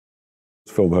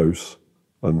Filmhouse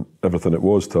and everything it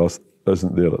was to us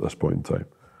isn't there at this point in time.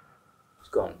 It's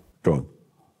gone? Gone.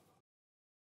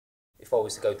 If I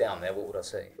was to go down there, what would I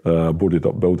see? A boarded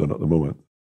up building at the moment.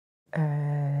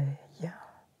 Yeah.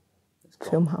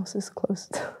 Filmhouse is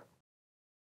closed.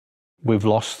 We've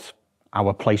lost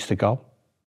our place to go.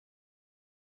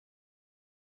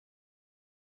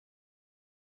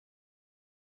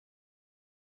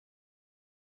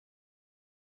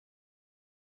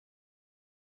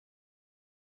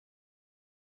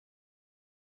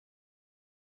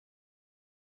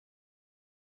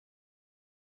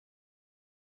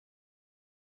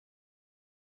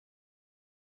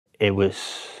 It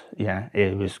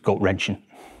was gut-wrenching.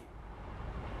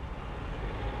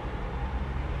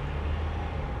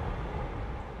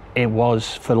 It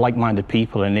was for like-minded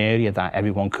people an area that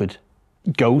everyone could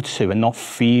go to and not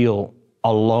feel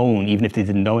alone, even if they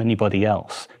didn't know anybody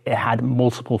else. It had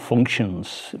multiple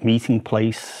functions, meeting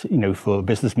place, for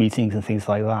business meetings and things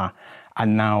like that.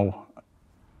 And now,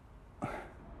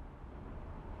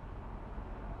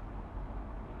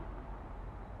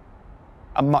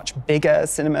 a much bigger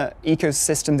cinema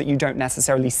ecosystem that you don't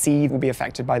necessarily see will be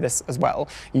affected by this as well.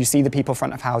 You see the people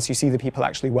front of house, you see the people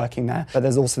actually working there, but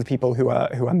there's also the people who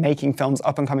are making films,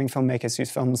 up-and-coming filmmakers whose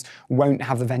films won't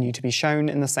have the venue to be shown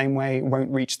in the same way,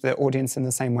 won't reach the audience in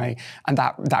the same way, and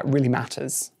that really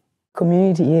matters.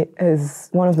 Community is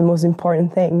one of the most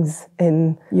important things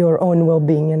in your own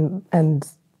well-being and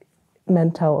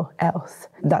mental health.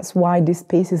 That's why these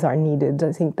spaces are needed.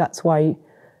 I think that's why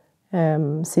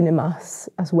cinemas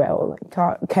as well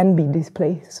can be this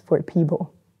place for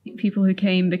people. People who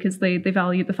came because they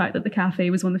valued the fact that the cafe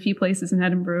was one of the few places in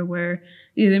Edinburgh where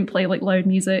they didn't play loud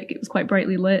music. It was quite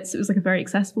brightly lit, so it was a very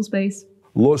accessible space.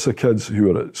 Lots of kids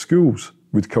who were at schools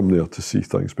would come there to see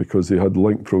things because they had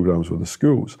linked programmes with the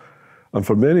schools. And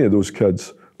for many of those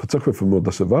kids, particularly from more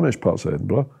disadvantaged parts of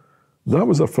Edinburgh, that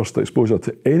was their first exposure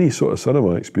to any sort of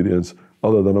cinema experience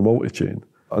other than a multi-chain.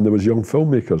 And there was young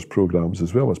filmmakers programmes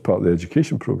as well as part of the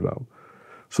education programme.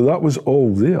 So that was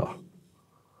all there.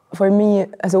 For me,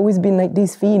 it has always been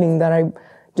this feeling that I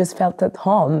just felt at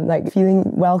home, feeling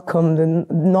welcomed and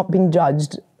not being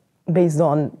judged based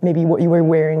on maybe what you were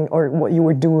wearing or what you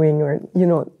were doing or,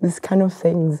 this kind of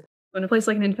things. When a place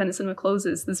like an independent cinema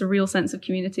closes, there's a real sense of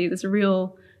community. There's a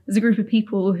group of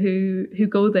people who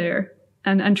go there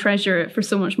and treasure it for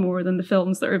so much more than the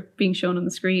films that are being shown on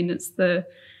the screen. It's the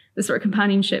sort of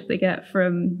companionship they get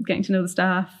from getting to know the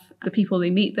staff, the people they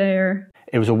meet there.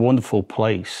 It was a wonderful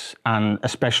place, and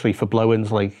especially for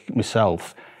blow-ins like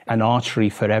myself, an artery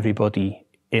for everybody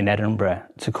in Edinburgh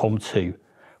to come to,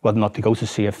 whether or not to go to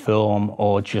see a film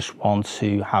or just want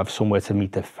to have somewhere to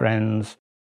meet their friends.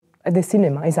 The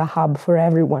cinema is a hub for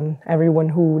everyone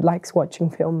who likes watching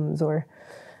films or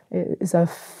is a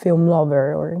film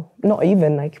lover or not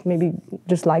even, maybe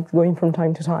just likes going from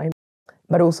time to time.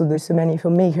 But also there's so many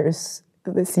filmmakers.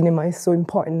 The cinema is so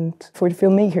important for the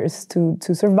filmmakers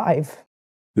to survive.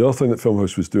 The other thing that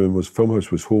Filmhouse was doing was Filmhouse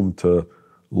was home to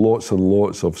lots and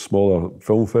lots of smaller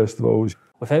film festivals.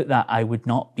 Without that, I would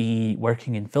not be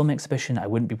working in film exhibition, I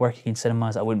wouldn't be working in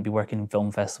cinemas, I wouldn't be working in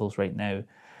film festivals right now.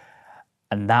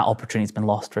 And that opportunity's been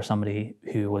lost for somebody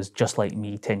who was just like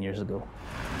me 10 years ago.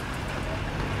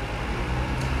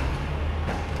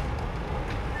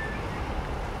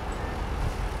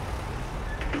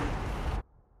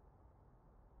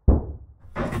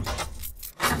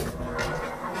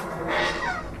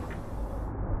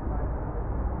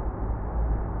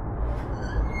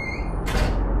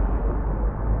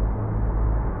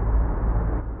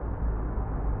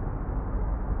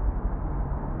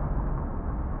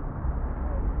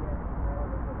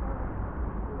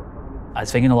 I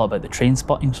was thinking a lot about the train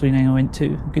spotting screening I went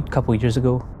to a good couple of years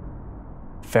ago.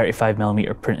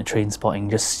 35mm printed train spotting,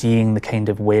 just seeing the kind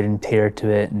of wear and tear to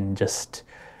it and just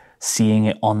seeing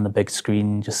it on the big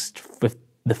screen, just with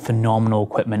the phenomenal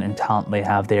equipment and talent they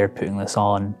have there putting this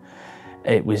on.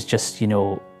 It was just,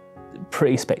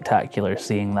 pretty spectacular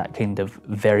seeing that kind of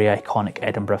very iconic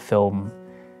Edinburgh film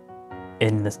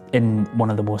in one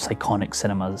of the most iconic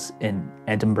cinemas in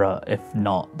Edinburgh, if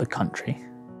not the country.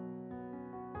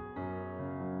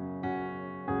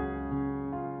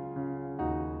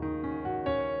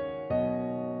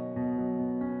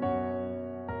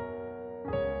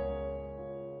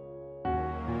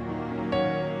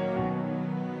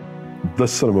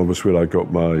 This cinema was where I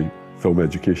got my film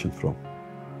education from.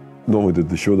 Not only did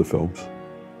they show the films,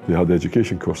 they had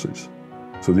education courses.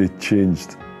 So they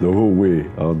changed the whole way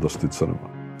I understood cinema.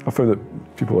 I found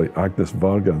that people like Agnes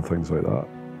Varga and things like that,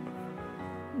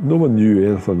 no one knew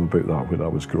anything about that when I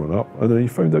was growing up. And then you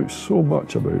found out so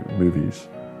much about movies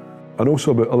and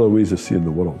also about other ways of seeing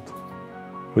the world.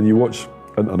 When you watch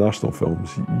international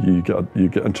films, you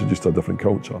get introduced to a different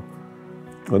culture,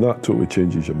 and that totally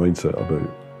changes your mindset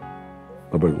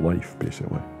about life,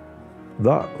 basically.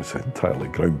 That was entirely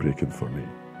groundbreaking for me.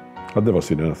 I'd never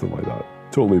seen anything like that.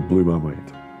 Totally blew my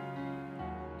mind.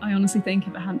 I honestly think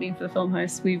if it hadn't been for the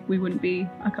Filmhouse, we wouldn't be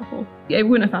a couple. It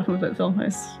wouldn't have happened without the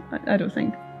Filmhouse, I don't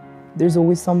think. There's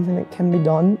always something that can be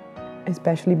done,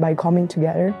 especially by coming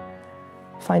together,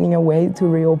 finding a way to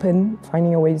reopen,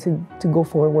 finding a way to go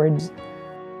forward.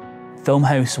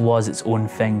 Filmhouse was its own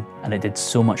thing, and it did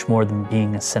so much more than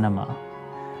being a cinema.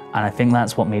 And I think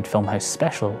that's what made Filmhouse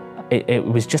special. It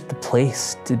was just a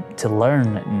place to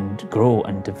learn and grow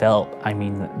and develop. I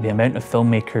mean, the amount of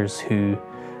filmmakers who,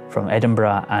 from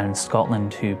Edinburgh and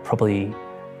Scotland, who probably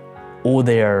owe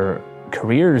their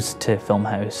careers to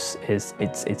Filmhouse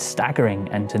it's staggering.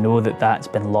 And to know that that's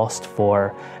been lost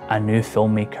for a new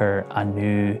filmmaker, a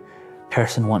new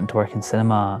person wanting to work in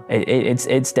cinema,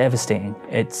 it's devastating.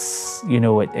 It's, you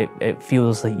know, it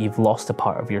feels like you've lost a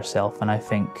part of yourself, and I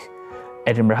think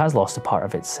Edinburgh has lost a part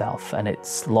of itself, and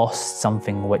it's lost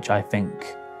something which I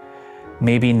think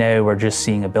maybe now we're just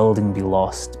seeing a building be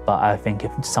lost, but I think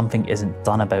if something isn't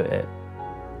done about it,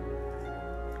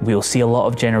 we'll see a lot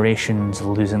of generations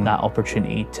losing that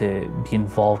opportunity to be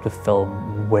involved with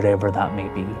film, wherever that may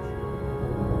be.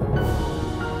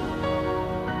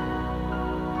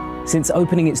 Since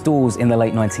opening its doors in the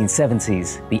late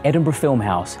 1970s, the Edinburgh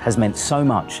Filmhouse has meant so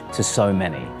much to so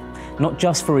many. Not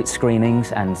just for its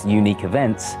screenings and unique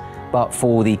events, but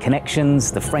for the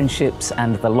connections, the friendships,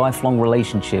 and the lifelong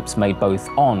relationships made both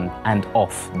on and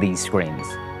off these screens.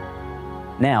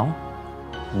 Now,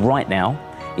 right now,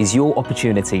 is your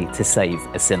opportunity to save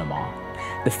a cinema.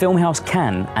 The Filmhouse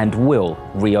can and will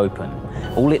reopen.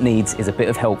 All it needs is a bit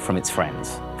of help from its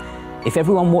friends. If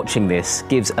everyone watching this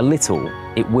gives a little,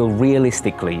 it will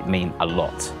realistically mean a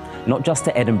lot. Not just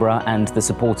to Edinburgh and the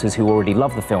supporters who already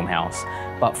love the Filmhouse,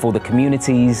 but for the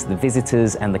communities, the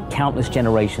visitors, and the countless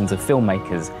generations of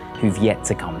filmmakers who've yet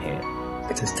to come here.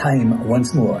 It is time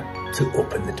once more to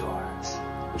open the doors.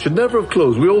 It should never have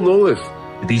closed, we all know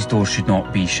this. These doors should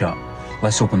not be shut.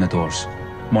 Let's open the doors.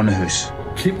 Monahoose.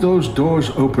 Keep those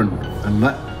doors open and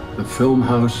let the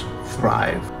Filmhouse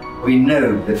thrive. We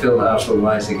know the Filmhouse will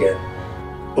rise again.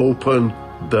 Open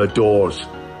the doors.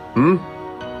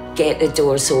 Get the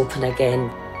doors open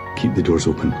again. Keep the doors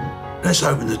open. Let's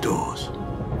open the doors.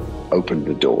 Open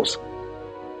the doors.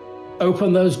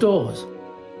 Open those doors.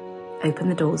 Open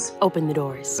the doors. Open the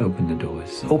doors. Open the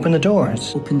doors. Open the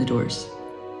doors. Open the doors.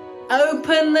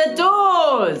 Open the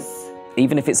doors!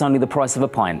 Even if it's only the price of a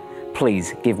pint,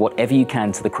 please give whatever you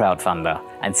can to the crowdfunder,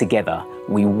 and together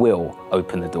we will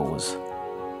open the doors.